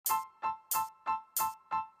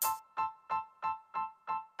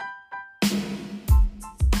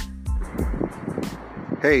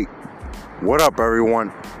Hey, what up,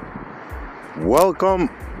 everyone? Welcome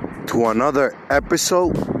to another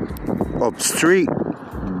episode of Street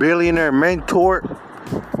Billionaire Mentor.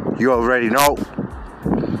 You already know,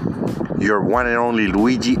 your one and only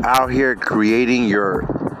Luigi out here creating your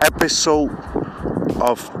episode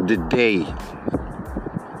of the day.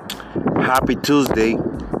 Happy Tuesday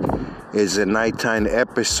is a nighttime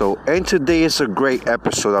episode, and today is a great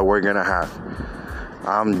episode that we're gonna have.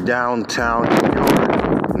 I'm downtown New York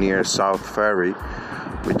near South Ferry,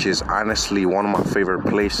 which is honestly one of my favorite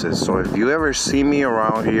places. So if you ever see me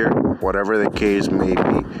around here, whatever the case may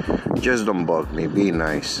be, just don't bug me, be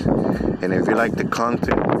nice. And if you like the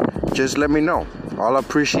content, just let me know. I'll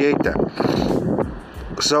appreciate that.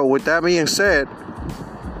 So with that being said,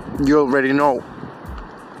 you already know,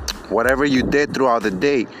 whatever you did throughout the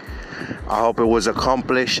day, I hope it was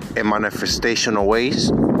accomplished in manifestational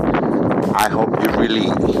ways. I hope you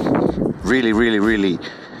really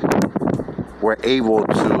were able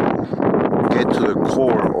to get to the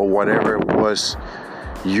core of whatever was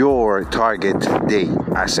your target today,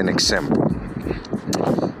 as an example.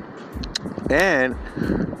 And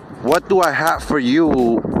what do I have for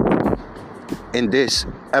you in this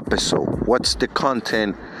episode? What's the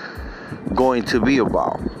content going to be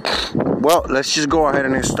about? Well, let's just go ahead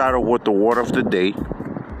and start with the word of the day.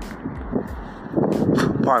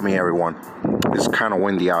 Pardon me, everyone. It's kind of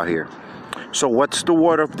windy out here. So what's the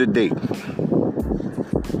word of the day?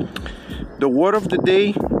 The word of the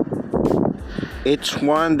day, it's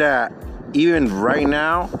one that even right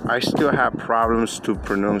now I still have problems to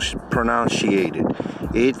pronunciate it.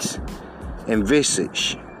 It's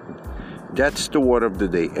envisage. That's the word of the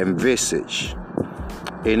day, envisage.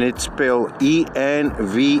 And it's spelled Envisage.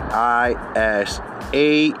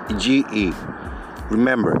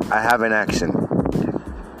 Remember, I have an accent.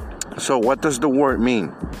 So what does the word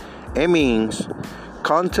mean? It means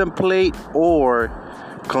contemplate or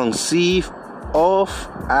conceive of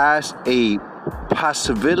as a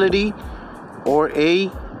possibility or a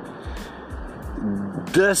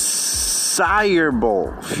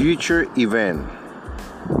desirable future event.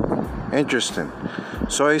 Interesting.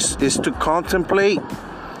 So it's to contemplate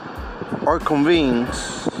or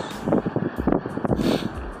convince,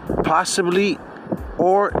 possibly,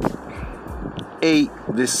 or a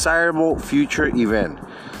desirable future event.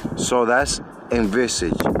 So that's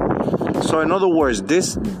envisage. So in other words,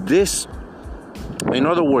 this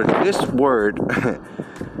word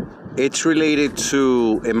it's related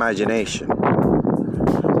to imagination.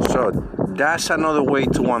 So that's another way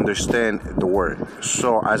to understand the word.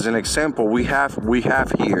 So as an example, we have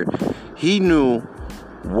here, he knew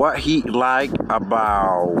what he liked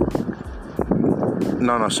about.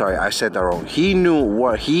 I said that wrong. He knew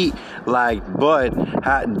what he liked, but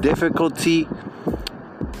had difficulty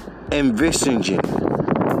envisaging it.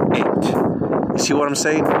 You see what I'm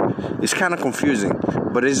saying? It's kind of confusing,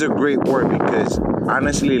 but it's a great word because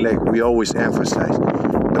honestly, like we always emphasize,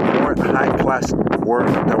 the more high-class word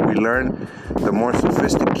that we learn, the more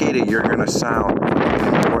sophisticated you're gonna sound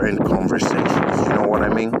in important conversations. You know what I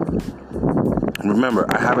mean? Remember,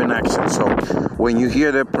 I have an accent, so when you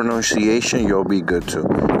hear the pronunciation, you'll be good too.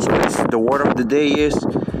 So the word of the day is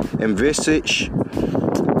envisage.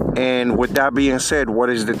 And with that being said, what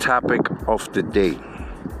is the topic of the day?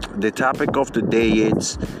 The topic of the day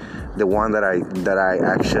is the one that I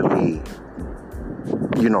actually,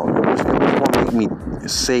 it was what made me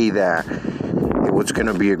say that it was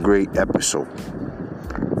gonna be a great episode.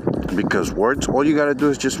 Because words, all you gotta do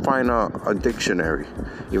is just find a dictionary.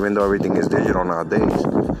 Even though everything is digital nowadays,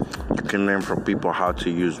 you can learn from people how to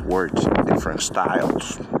use words in different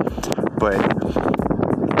styles. But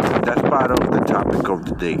that's part of the topic of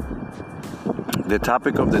the day. The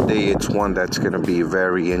topic of the day, it's one that's gonna be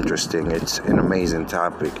very interesting. It's an amazing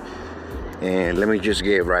topic. And let me just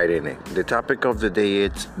get right in it. The topic of the day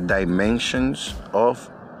is dimensions of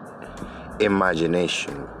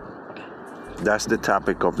imagination. That's the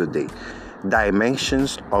topic of the day.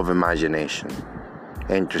 Dimensions of imagination.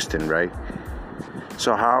 Interesting, right?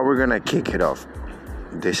 So how are we going to kick it off?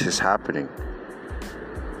 This is happening.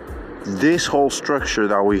 This whole structure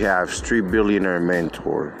that we have, Street Billionaire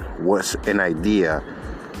Mentor, was an idea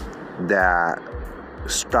that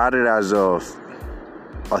started as of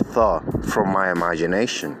a thought from my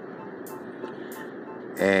imagination.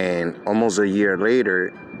 And almost a year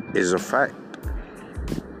later is a fact.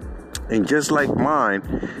 And just like mine,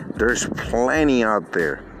 there's plenty out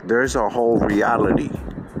there. There's a whole reality.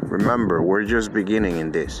 Remember, we're just beginning in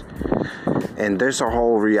this. And there's a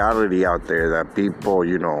whole reality out there that people,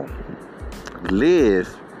 live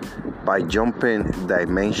by jumping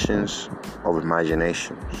dimensions of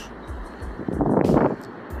imaginations.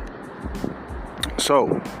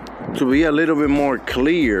 So, to be a little bit more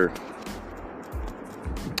clear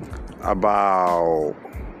about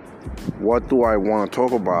what do I want to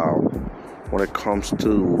talk about when it comes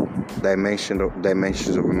to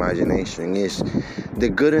dimensions of imagination, is the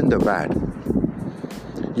good and the bad.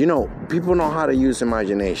 People know how to use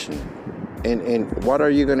imagination. And what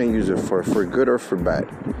are you going to use it for good or for bad?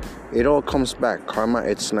 It all comes back. Karma,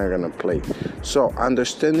 it's not going to play. So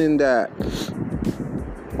understanding that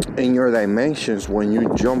in your dimensions, when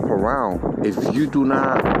you jump around, if you do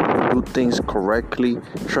not do things correctly,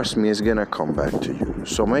 trust me, it's going to come back to you.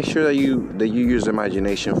 So make sure that you use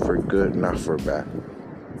imagination for good, not for bad.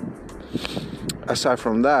 Aside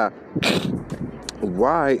from that,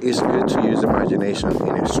 why it's good to use imagination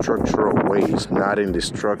in structural ways, not in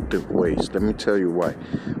destructive ways. Let me tell you why.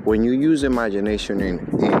 When you use imagination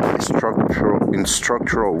in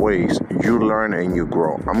structural ways, you learn and you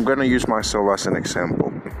grow. I'm gonna use myself as an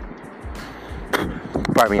example.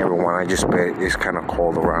 Pardon me, everyone. I just bet it's kind of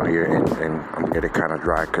cold around here, and I'm getting kind of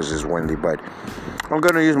dry because it's windy. But I'm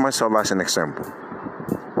gonna use myself as an example.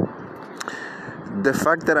 The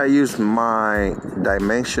fact that I use my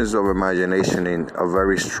dimensions of imagination in a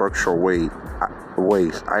very structural ways,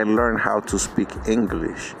 I learned how to speak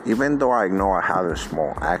English. Even though I know I have a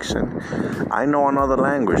small accent, I know another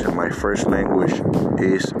language, and my first language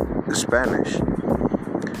is Spanish.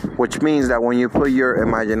 Which means that when you put your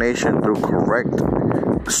imagination through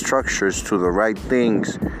correct structures to the right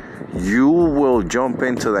things, you will jump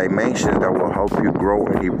into dimensions that will help you grow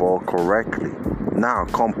and evolve correctly. Now,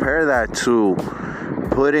 compare that to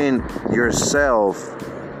putting yourself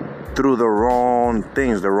through the wrong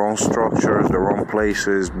things, the wrong structures, the wrong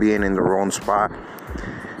places, being in the wrong spot.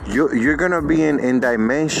 You're going to be in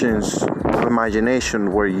dimensions of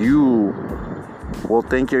imagination where you will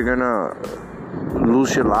think you're going to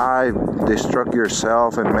lose your life, destruct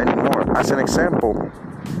yourself, and many more. As an example,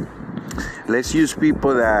 let's use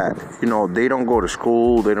people that, they don't go to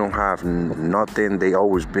school, they don't have nothing, they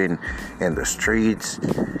always been in the streets,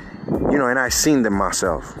 and I've seen them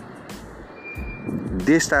myself.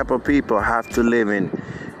 This type of people have to live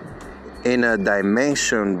in a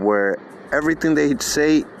dimension where everything they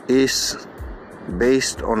say is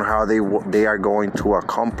based on how they are going to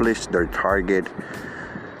accomplish their target.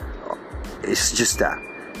 It's just that.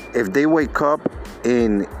 If they wake up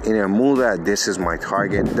in a mood that this is my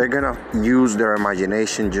target, they're gonna use their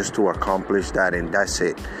imagination just to accomplish that, and that's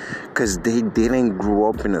it, because they didn't grow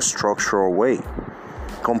up in a structural way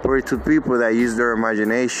compared to people that use their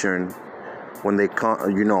imagination when they come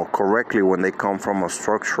correctly, when they come from a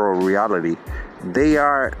structural reality. They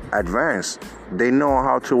are advanced. They know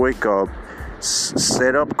how to wake up,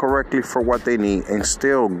 set up correctly for what they need, and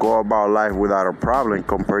still go about life without a problem,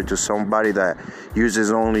 compared to somebody that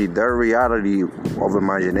uses only their reality of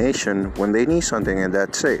imagination when they need something, and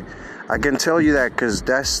that's it. I can tell you that because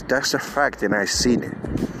that's a fact, and I've seen it.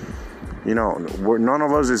 None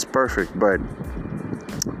of us is perfect, but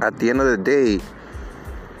at the end of the day,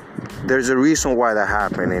 there's a reason why that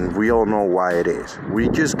happened, and we all know why it is. We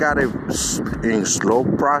just gotta, in slow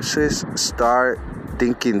process, start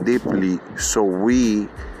thinking deeply, so we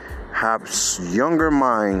have younger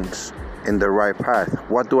minds in the right path.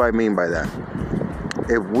 What do I mean by that?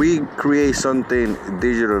 If we create something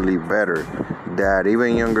digitally better that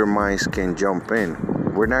even younger minds can jump in,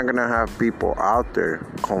 we're not gonna have people out there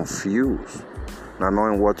confused, not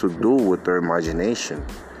knowing what to do with their imagination,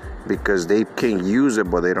 because they can use it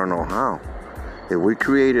but they don't know how. If we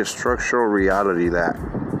create a structural reality that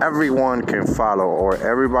everyone can follow, or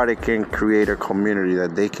everybody can create a community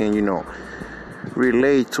that they can,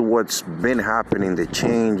 relate to what's been happening, the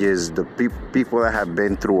changes, the people that have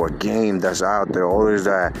been through a game that's out there, others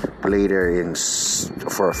that played it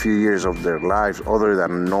for a few years of their lives, others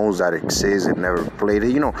that knows that exists and never played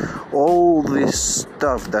it, all this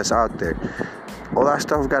stuff that's out there, all that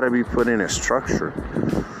stuff got to be put in a structure.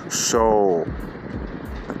 So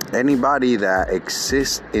anybody that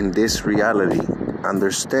exists in this reality,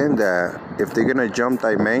 understand that if they're gonna jump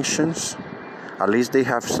dimensions, at least they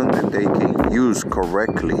have something they can use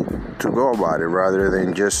correctly to go about it, rather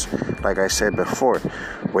than just, like I said before,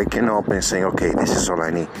 waking up and saying, okay, this is all I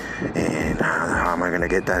need, and how am I gonna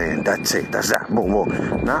get that in? That's it, that's that, boom,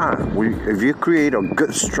 boom. Nah, if you create a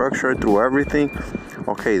good structure through everything,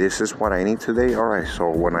 okay, this is what I need today. All right, so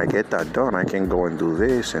when I get that done, I can go and do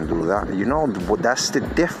this and do that. That's the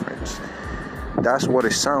difference. That's what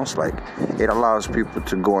it sounds like. It allows people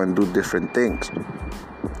to go and do different things.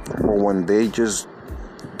 But when they just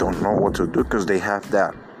don't know what to do, because they have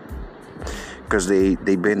that, because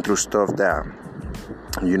they've been through stuff that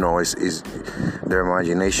is their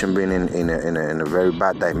imagination being in a very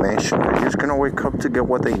bad dimension. They're just gonna wake up to get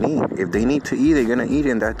what they need. If they need to eat, they're gonna eat,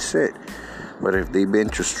 and that's it. But if they've been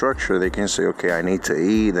to structure, they can say, okay, I need to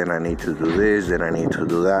eat, then I need to do this, then I need to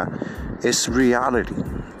do that. It's reality.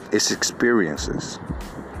 It's experiences.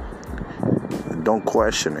 Don't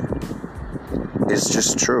question it. It's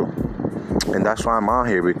just true. And that's why I'm out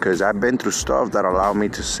here, because I've been through stuff that allowed me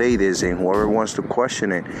to say this, and whoever wants to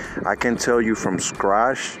question it, I can tell you from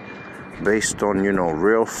scratch, based on,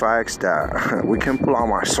 real facts, that we can pull out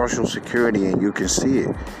my social security and you can see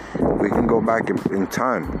it. We can go back in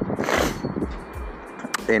time.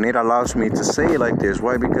 And it allows me to say it like this.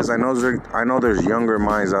 Why? Because I know there's younger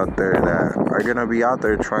minds out there that are going to be out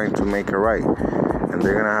there trying to make it right. And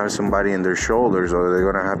they're going to have somebody in their shoulders, or they're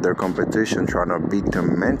going to have their competition trying to beat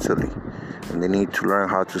them mentally. And they need to learn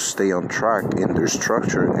how to stay on track in their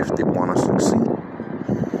structure if they want to succeed.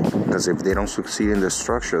 Because if they don't succeed in the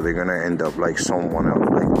structure, they're going to end up like someone else,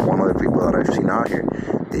 like one of the people that I've seen out here.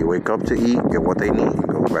 They wake up to eat, get what they need,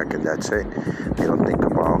 go back, and that's it. They don't think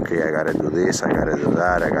about, okay, I got to do this, I got to do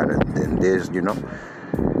that, I got to do this,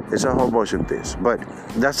 It's a whole bunch of this. But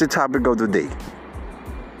that's the topic of the day.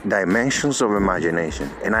 Dimensions of imagination.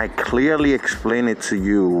 And I clearly explain it to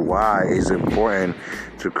you why it's important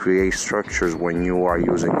to create structures when you are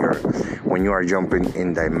jumping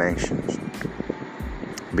in dimensions.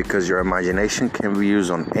 Because your imagination can be used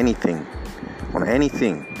on anything.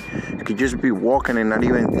 You could just be walking and not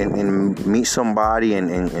even and meet somebody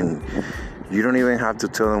and you don't even have to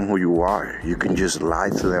tell them who you are. You can just lie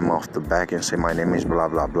to them off the back and say, my name is blah,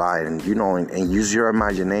 blah, blah. And, and use your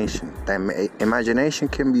imagination. Imagination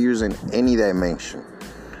can be used in any dimension.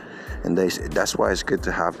 And that's why it's good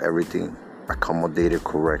to have everything accommodated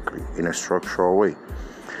correctly in a structural way.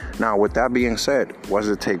 Now, with that being said, what's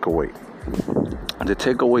the takeaway? The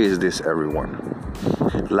takeaway is this, everyone.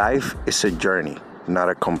 Life is a journey, not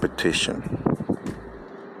a competition.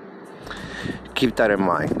 Keep that in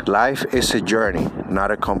mind. Life is a journey,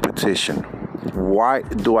 not a competition. Why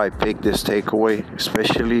do I pick this takeaway?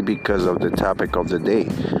 Especially because of the topic of the day.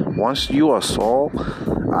 Once you are soul,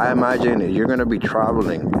 I imagine you're going to be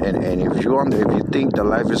traveling. And if you think that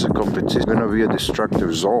life is a competition, it's going to be a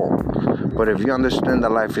destructive zone. But if you understand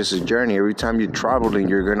that life is a journey, every time you're traveling,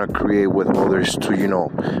 you're going to create with others to,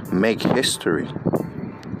 make history.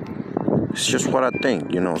 It's just what I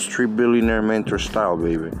think, street billionaire mentor style,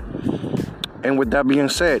 baby. And with that being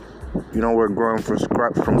said, we're growing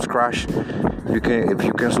from scratch. If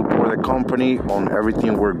you can support the company on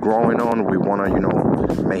everything we're growing on, we want to,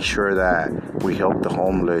 make sure that we help the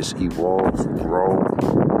homeless evolve, grow,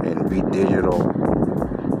 and be digital.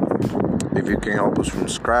 If you can help us from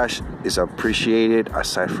scratch, it's appreciated.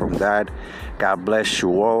 Aside from that, God bless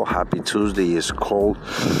you all. Happy Tuesday. It's cold.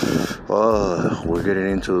 We're getting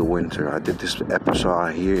into the winter. I did this episode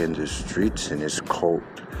out here in the streets, and it's cold.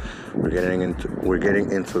 We're getting into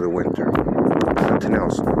the winter. Nothing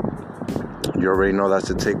else. You already know that's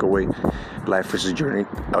the takeaway. Life is a journey,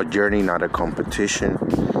 not a competition.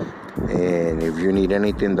 And if you need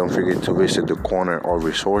anything, don't forget to visit the corner of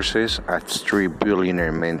resources at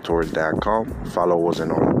streetbillionairementor.com. Follow us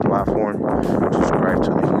on all platforms. Subscribe to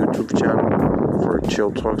the YouTube channel for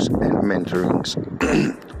chill talks and mentorings.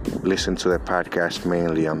 Listen to the podcast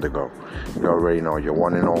mainly on the go. You already know, your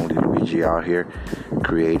one and only Luigi out here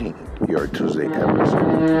creating your Tuesday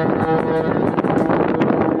episode.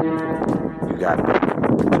 You got it.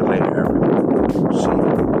 Till later.